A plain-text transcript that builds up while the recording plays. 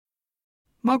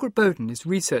Margaret Bowden is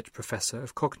Research Professor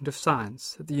of Cognitive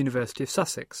Science at the University of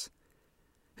Sussex,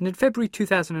 and in February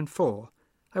 2004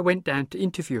 I went down to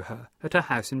interview her at her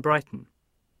house in Brighton.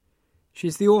 She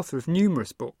is the author of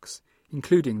numerous books,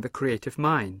 including The Creative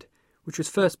Mind, which was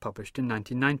first published in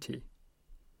 1990.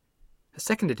 A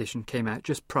second edition came out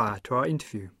just prior to our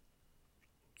interview.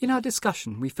 In our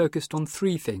discussion, we focused on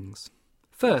three things.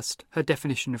 First, her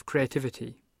definition of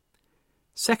creativity.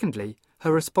 Secondly,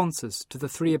 her responses to the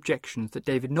three objections that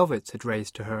David Novitz had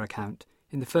raised to her account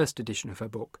in the first edition of her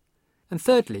book. And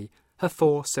thirdly, her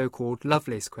four so-called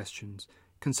Lovelace questions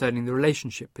concerning the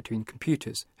relationship between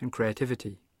computers and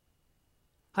creativity.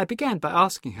 I began by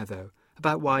asking her, though,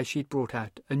 about why she'd brought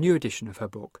out a new edition of her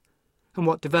book, and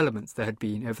what developments there had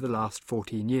been over the last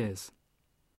 14 years.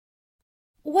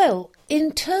 Well,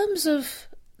 in terms of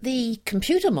the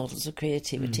computer models of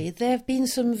creativity, there have been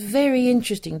some very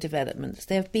interesting developments.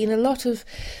 There have been a lot of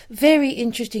very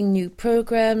interesting new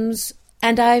programs,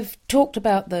 and I've talked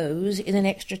about those in an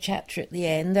extra chapter at the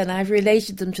end, and I've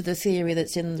related them to the theory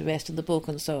that's in the rest of the book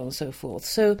and so on and so forth.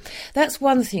 So that's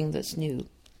one thing that's new.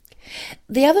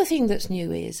 The other thing that's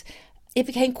new is it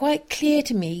became quite clear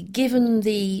to me, given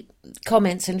the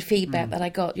comments and feedback that I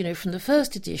got, from the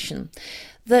first edition,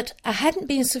 that I hadn't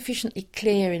been sufficiently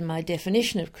clear in my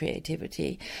definition of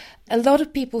creativity. A lot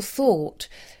of people thought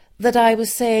that I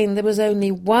was saying there was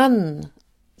only one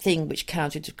thing which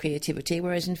counted to creativity,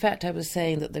 whereas in fact I was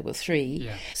saying that there were three.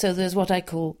 Yeah. So there's what I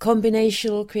call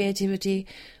combinational creativity,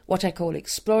 what I call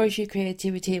exploratory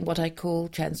creativity, and what I call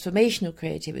transformational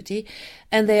creativity,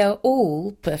 and they are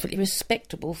all perfectly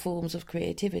respectable forms of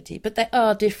creativity, but they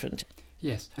are different.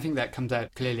 Yes, I think that comes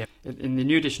out clearly. In the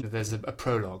new edition, there's a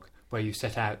prologue where you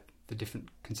set out the different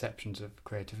conceptions of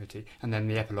creativity, and then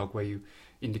the epilogue where you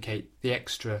indicate the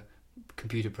extra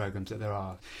computer programs that there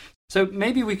are. So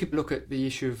maybe we could look at the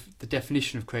issue of the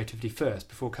definition of creativity first,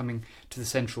 before coming to the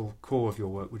central core of your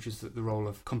work, which is the role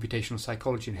of computational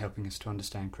psychology in helping us to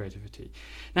understand creativity.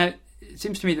 Now, it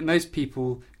seems to me that most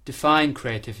people define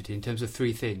creativity in terms of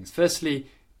three things. Firstly,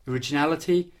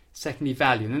 originality. Secondly,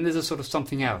 value. And then there's a sort of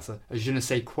something else, a je ne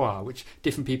sais quoi, which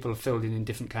different people have filled in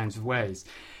different kinds of ways.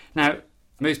 Now,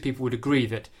 most people would agree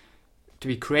that to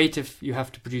be creative, you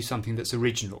have to produce something that's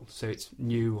original, so it's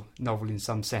new, novel in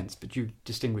some sense, but you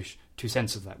distinguish two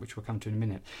senses of that, which we'll come to in a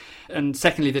minute. And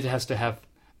secondly, that it has to have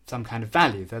some kind of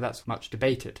value, though that's much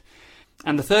debated.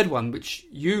 And the third one, which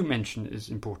you mention is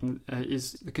important,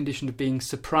 is the condition of being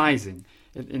surprising.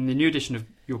 In the new edition of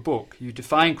your book, you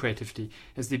define creativity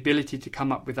as the ability to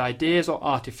come up with ideas or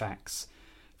artifacts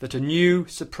that are new,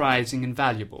 surprising and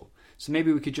valuable. So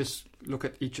maybe we could just look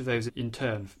at each of those in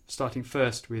turn, starting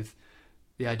first with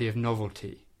the idea of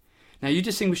novelty. Now, you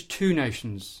distinguish two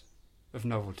notions of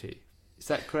novelty. Is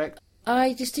that correct?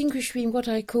 I distinguish between what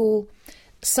I call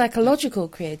psychological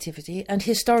creativity and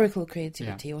historical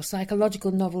creativity, or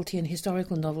psychological novelty and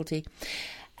historical novelty.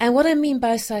 And what I mean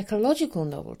by psychological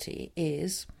novelty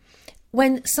is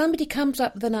when somebody comes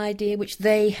up with an idea which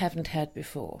they haven't had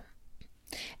before.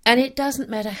 And it doesn't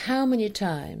matter how many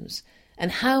times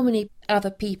and how many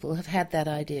other people have had that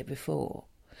idea before.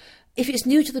 If it's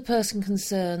new to the person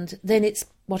concerned, then it's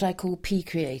what I call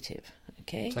P-creative.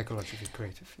 Okay? Psychologically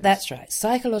creative. Yes. That's right,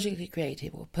 psychologically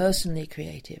creative or personally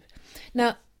creative.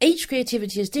 Now, H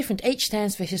creativity is different. H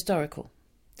stands for historical.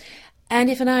 And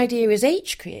if an idea is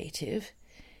H creative,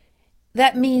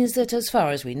 that means that, as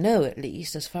far as we know at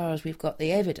least, as far as we've got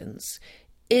the evidence,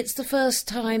 it's the first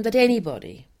time that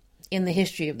anybody in the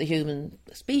history of the human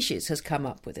species has come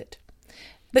up with it.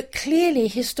 But clearly,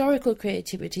 historical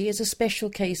creativity is a special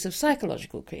case of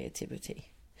psychological creativity.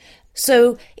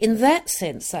 So, in that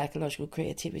sense, psychological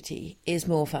creativity is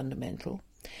more fundamental.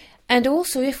 And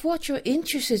also, if what you're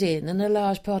interested in, and a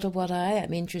large part of what I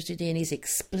am interested in, is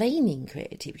explaining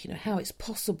creativity, how it's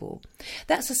possible,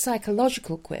 that's a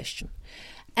psychological question.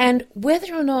 And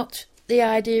whether or not the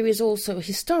idea is also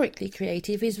historically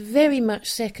creative is very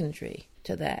much secondary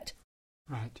to that.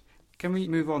 Right. Can we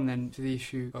move on then to the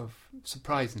issue of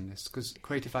surprisingness? Because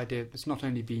creative idea has not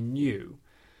only been new,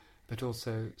 but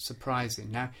also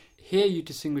surprising. Now, here you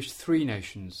distinguish three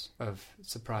notions of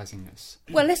surprisingness.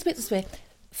 Well, let's put it this way.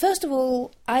 First of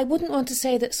all, I wouldn't want to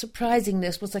say that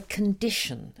surprisingness was a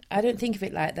condition. I don't think of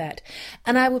it like that.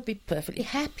 And I would be perfectly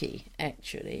happy,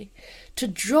 actually, to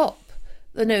drop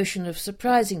the notion of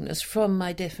surprisingness from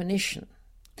my definition.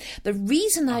 The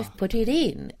reason I've put it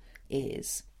in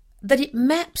is that it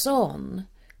maps on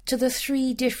to the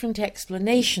three different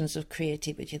explanations of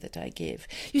creativity that I give.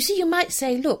 You see, you might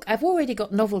say, look, I've already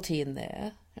got novelty in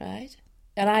there, right?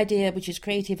 An idea which is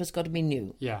creative has got to be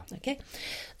new. Yeah. Okay?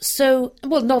 So,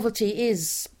 well, novelty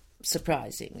is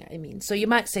surprising. I mean, so you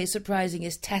might say surprising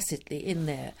is tacitly in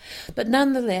there. But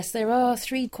nonetheless, there are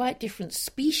three quite different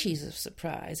species of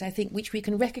surprise, I think, which we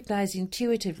can recognise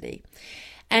intuitively.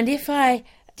 And if I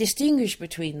distinguish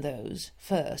between those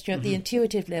first, at the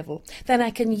intuitive level, then I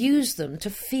can use them to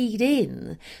feed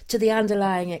in to the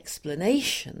underlying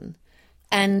explanation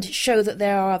and show that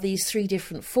there are these three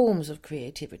different forms of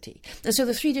creativity. And so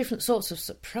the three different sorts of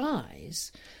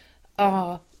surprise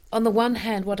are, on the one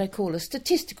hand, what I call a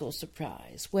statistical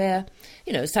surprise, where,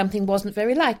 something wasn't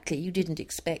very likely, you didn't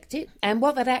expect it. And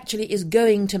what that actually is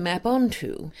going to map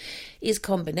onto is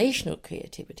combinational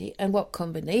creativity. And what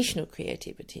combinational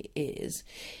creativity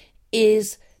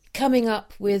is coming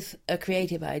up with a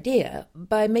creative idea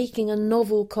by making a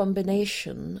novel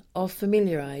combination of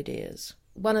familiar ideas.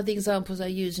 One of the examples I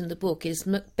use in the book is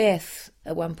Macbeth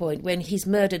at one point, when he's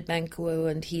murdered Banquo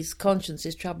and his conscience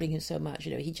is troubling him so much,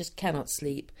 he just cannot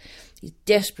sleep. He's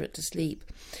desperate to sleep.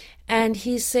 And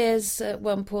he says at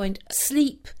one point,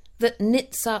 "Sleep that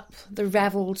knits up the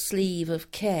ravelled sleeve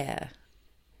of care."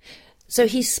 So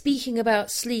he's speaking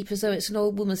about sleep as though it's an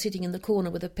old woman sitting in the corner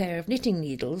with a pair of knitting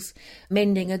needles,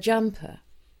 mending a jumper.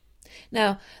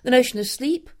 Now, the notion of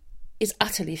sleep is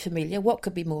utterly familiar. What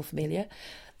could be more familiar?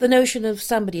 The notion of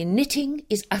somebody knitting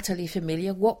is utterly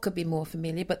familiar. What could be more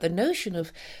familiar? But the notion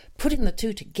of putting the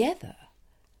two together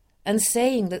and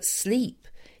saying that sleep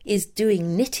is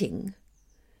doing knitting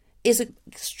is an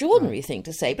extraordinary thing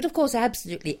to say, but of course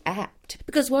absolutely apt.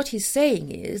 Because what he's saying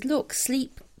is, look,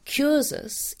 sleep cures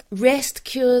us, rest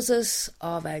cures us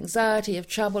of anxiety, of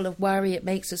trouble, of worry. It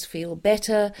makes us feel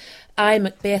better. I'm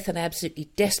Macbeth and absolutely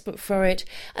desperate for it.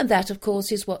 And that, of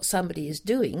course, is what somebody is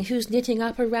doing who's knitting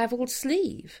up a ravelled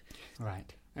sleeve.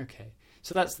 Right, okay.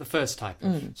 So that's the first type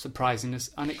of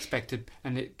surprisingness, unexpected,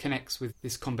 and it connects with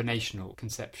this combinational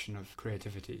conception of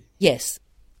creativity. Yes.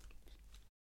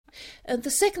 And the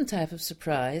second type of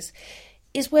surprise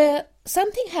is where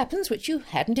something happens which you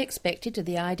hadn't expected, and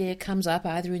the idea comes up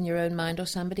either in your own mind or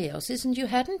somebody else's, and you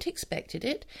hadn't expected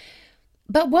it.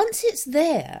 But once it's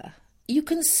there, you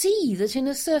can see that in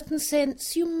a certain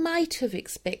sense you might have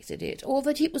expected it, or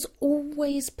that it was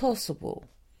always possible.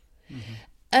 Mm-hmm.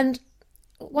 And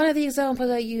one of the examples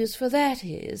I use for that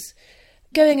is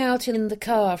going out in the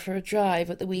car for a drive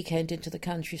at the weekend into the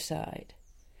countryside.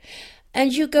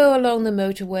 And you go along the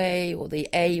motorway or the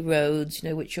A roads,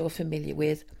 which you're familiar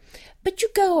with, but you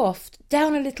go off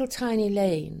down a little tiny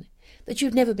lane that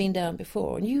you've never been down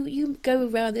before. And you go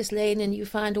around this lane and you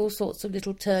find all sorts of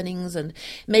little turnings and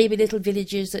maybe little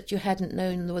villages that you hadn't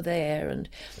known were there. And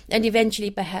eventually,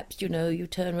 perhaps, you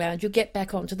turn around, you get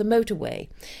back onto the motorway.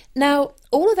 Now,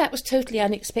 all of that was totally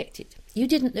unexpected. You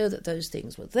didn't know that those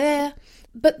things were there,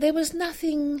 but there was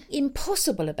nothing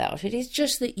impossible about it. It's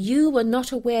just that you were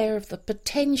not aware of the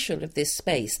potential of this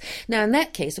space. Now, in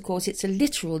that case, of course, it's a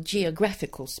literal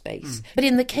geographical space. But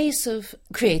in the case of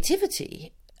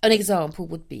creativity, an example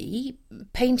would be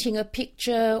painting a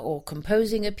picture or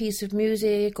composing a piece of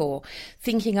music or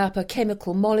thinking up a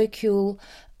chemical molecule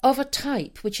of a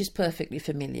type which is perfectly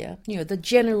familiar. The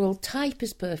general type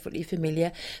is perfectly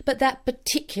familiar, but that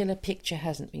particular picture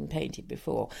hasn't been painted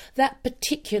before. That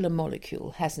particular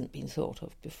molecule hasn't been thought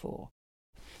of before.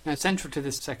 Now, central to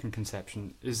this second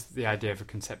conception is the idea of a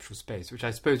conceptual space, which I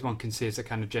suppose one can see as a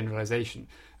kind of generalisation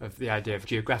of the idea of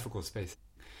geographical space.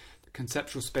 The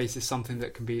conceptual space is something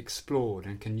that can be explored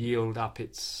and can yield up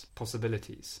its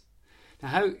possibilities. Now,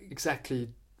 how exactly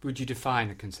would you define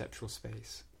a conceptual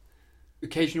space?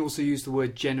 Occasionally you also use the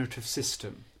word generative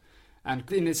system.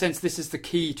 And in a sense, this is the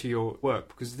key to your work,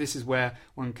 because this is where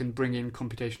one can bring in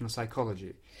computational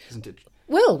psychology, isn't it?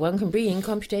 Well, one can bring in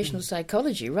computational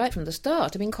psychology right from the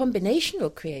start. I mean,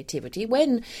 combinational creativity,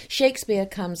 when Shakespeare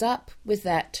comes up with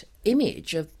that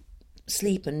image of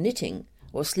sleep and knitting,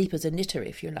 or sleep as a knitter,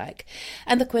 if you like.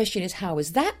 And the question is, how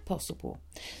is that possible?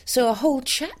 So a whole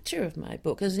chapter of my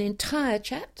book is an entire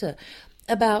chapter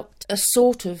about a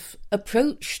sort of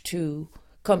approach to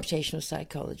computational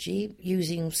psychology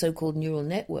using so-called neural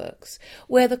networks,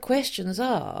 where the questions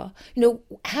are,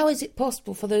 how is it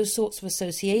possible for those sorts of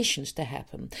associations to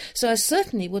happen? So I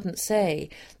certainly wouldn't say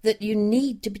that you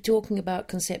need to be talking about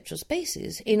conceptual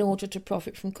spaces in order to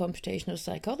profit from computational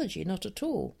psychology, not at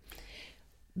all.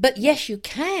 But yes, you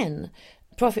can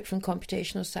profit from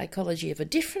computational psychology of a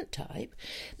different type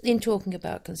in talking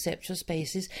about conceptual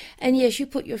spaces. And yes, you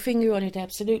put your finger on it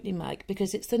absolutely, Mike,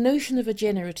 because it's the notion of a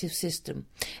generative system.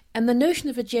 And the notion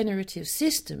of a generative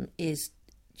system is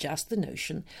just the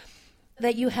notion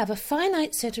that you have a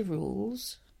finite set of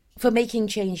rules for making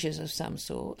changes of some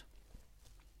sort.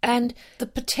 And the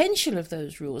potential of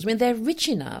those rules, they're rich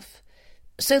enough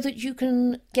so that you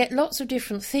can get lots of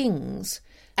different things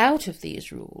out of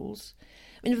these rules.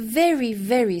 I mean, a very,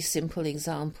 very simple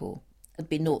example would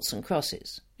be noughts and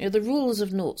crosses. The rules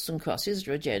of noughts and crosses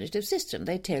are a generative system.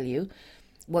 They tell you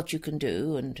what you can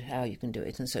do and how you can do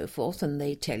it and so forth, and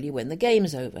they tell you when the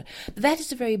game's over. But that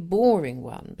is a very boring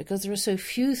one because there are so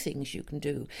few things you can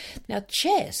do. Now,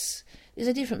 chess is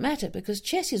a different matter because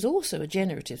chess is also a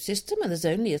generative system and there's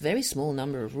only a very small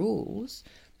number of rules.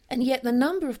 And yet the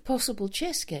number of possible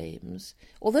chess games,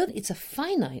 although it's a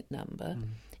finite number,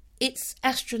 it's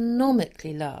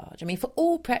astronomically large. I mean, for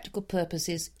all practical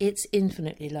purposes, it's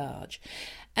infinitely large.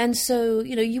 And so,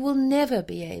 you will never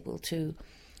be able to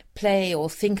play or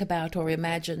think about or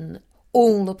imagine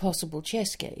all the possible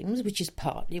chess games, which is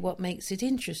partly what makes it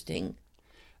interesting.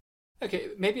 Okay,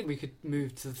 maybe we could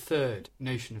move to the third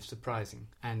notion of surprising,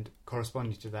 and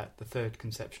corresponding to that, the third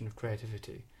conception of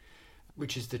creativity,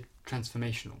 which is the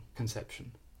transformational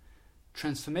conception.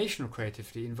 Transformational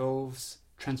creativity involves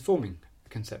transforming a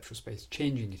conceptual space,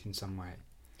 changing it in some way.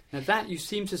 Now that you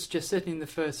seem to suggest, certainly in the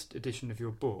first edition of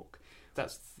your book,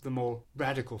 that's the more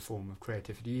radical form of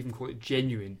creativity. You even call it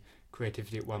genuine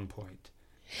creativity at one point.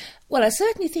 Well, I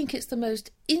certainly think it's the most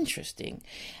interesting,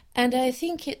 and I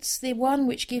think it's the one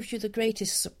which gives you the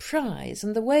greatest surprise.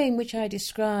 And the way in which I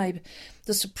describe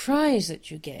the surprise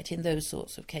that you get in those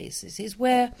sorts of cases is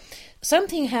where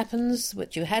something happens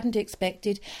which you hadn't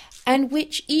expected, and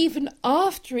which even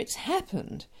after it's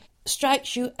happened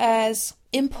strikes you as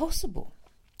impossible,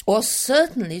 or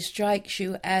certainly strikes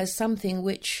you as something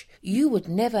which you would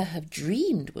never have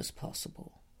dreamed was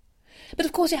possible. But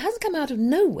of course it hasn't come out of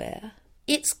nowhere.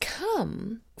 It's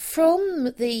come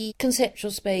from the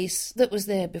conceptual space that was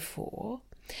there before,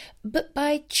 but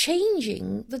by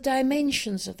changing the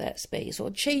dimensions of that space, or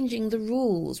changing the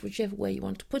rules, whichever way you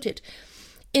want to put it,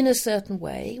 in a certain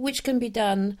way, which can be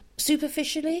done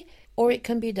superficially, or it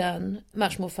can be done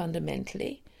much more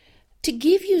fundamentally, to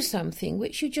give you something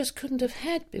which you just couldn't have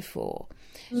had before.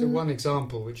 So one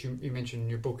example, which you mentioned in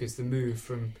your book, is the move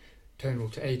from tonal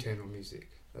to atonal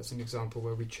music. That's an example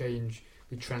where we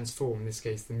transform, in this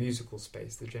case, the musical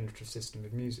space, the generative system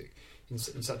of music, in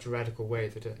such a radical way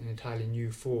that an entirely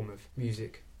new form of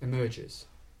music emerges.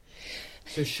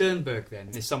 So Schoenberg, then,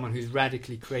 is someone who's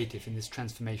radically creative in this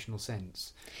transformational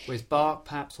sense, whereas Bach,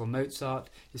 perhaps, or Mozart,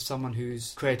 is someone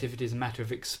whose creativity is a matter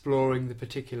of exploring the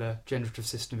particular generative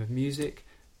system of music.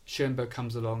 Schoenberg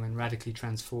comes along and radically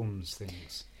transforms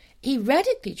things. He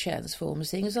radically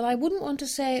transforms things, and I wouldn't want to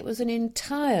say it was an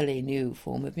entirely new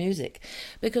form of music,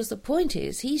 because the point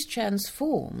is he's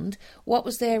transformed what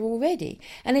was there already.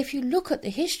 And if you look at the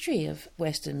history of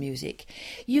Western music,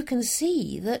 you can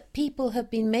see that people have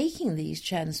been making these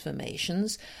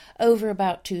transformations over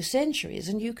about 2 centuries,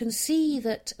 and you can see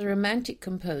that the Romantic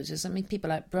composers, I mean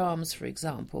people like Brahms, for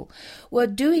example, were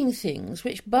doing things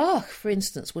which Bach, for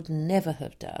instance, would never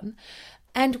have done,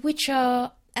 and which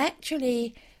are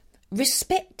actually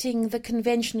respecting the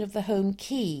convention of the home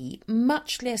key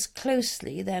much less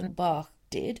closely than Bach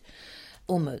did,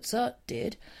 or Mozart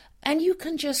did, and you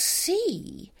can just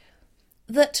see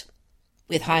that,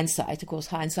 with hindsight, of course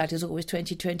hindsight is always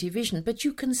 20/20 vision, but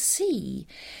you can see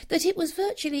that it was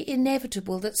virtually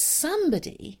inevitable that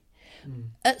somebody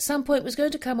at some point was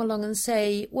going to come along and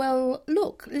say, well,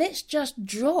 look, let's just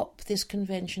drop this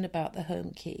convention about the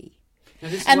home key.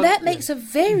 And that makes a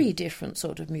very different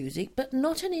sort of music, but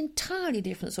not an entirely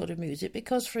different sort of music,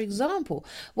 because, for example,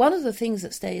 one of the things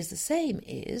that stays the same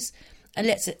is, and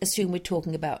let's assume we're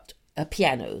talking about a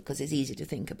piano, because it's easy to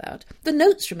think about, the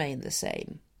notes remain the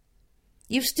same.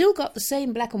 You've still got the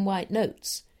same black and white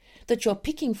notes that you're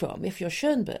picking from if you're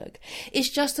Schoenberg. It's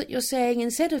just that you're saying,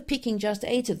 instead of picking just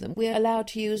 8 of them, we're allowed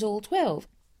to use all 12.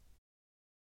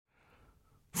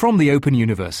 From the Open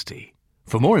University.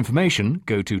 For more information,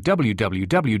 go to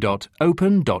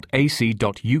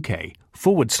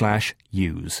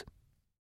www.open.ac.uk/use.